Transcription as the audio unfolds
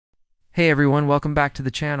Hey everyone, welcome back to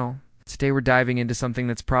the channel. Today we're diving into something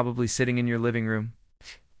that's probably sitting in your living room,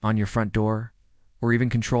 on your front door, or even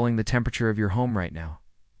controlling the temperature of your home right now,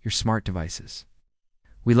 your smart devices.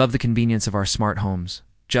 We love the convenience of our smart homes,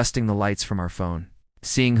 adjusting the lights from our phone,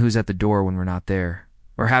 seeing who's at the door when we're not there,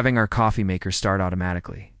 or having our coffee maker start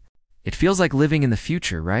automatically. It feels like living in the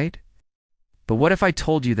future, right? But what if I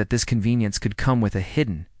told you that this convenience could come with a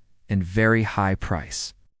hidden and very high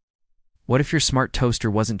price? What if your smart toaster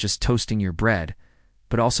wasn't just toasting your bread,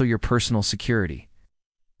 but also your personal security?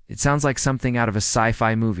 It sounds like something out of a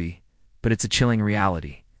sci-fi movie, but it's a chilling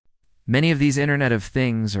reality. Many of these Internet of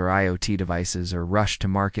Things or IoT devices are rushed to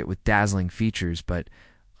market with dazzling features, but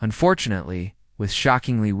unfortunately, with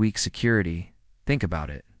shockingly weak security. Think about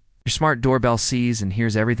it. Your smart doorbell sees and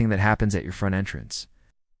hears everything that happens at your front entrance.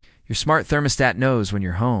 Your smart thermostat knows when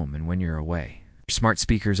you're home and when you're away. Your smart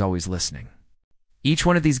speaker's always listening. Each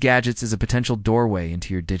one of these gadgets is a potential doorway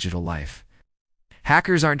into your digital life.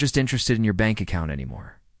 Hackers aren't just interested in your bank account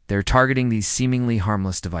anymore. They're targeting these seemingly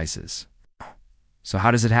harmless devices. So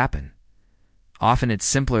how does it happen? Often it's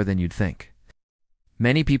simpler than you'd think.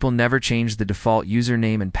 Many people never change the default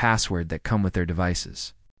username and password that come with their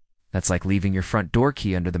devices. That's like leaving your front door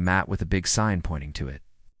key under the mat with a big sign pointing to it.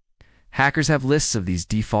 Hackers have lists of these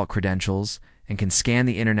default credentials and can scan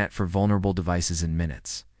the internet for vulnerable devices in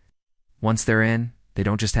minutes. Once they're in, they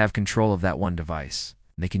don't just have control of that one device.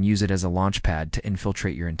 They can use it as a launchpad to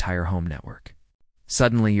infiltrate your entire home network.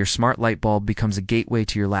 Suddenly, your smart light bulb becomes a gateway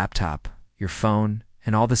to your laptop, your phone,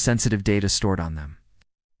 and all the sensitive data stored on them.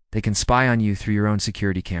 They can spy on you through your own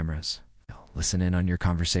security cameras, listen in on your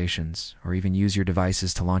conversations, or even use your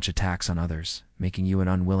devices to launch attacks on others, making you an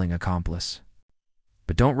unwilling accomplice.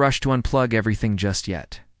 But don't rush to unplug everything just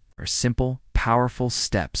yet. There are simple, powerful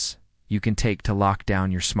steps you can take to lock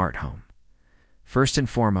down your smart home. First and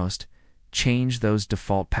foremost, change those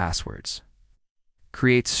default passwords.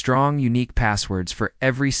 Create strong, unique passwords for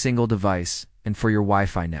every single device and for your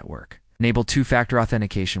Wi-Fi network. Enable two-factor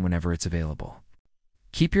authentication whenever it's available.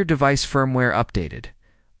 Keep your device firmware updated.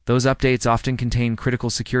 Those updates often contain critical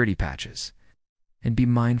security patches. And be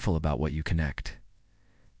mindful about what you connect.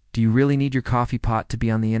 Do you really need your coffee pot to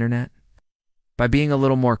be on the internet? By being a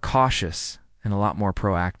little more cautious and a lot more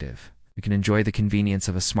proactive, we can enjoy the convenience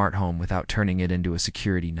of a smart home without turning it into a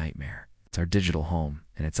security nightmare. It's our digital home,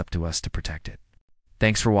 and it's up to us to protect it.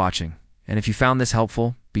 Thanks for watching, and if you found this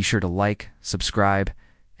helpful, be sure to like, subscribe,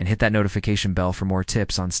 and hit that notification bell for more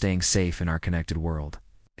tips on staying safe in our connected world.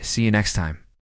 See you next time.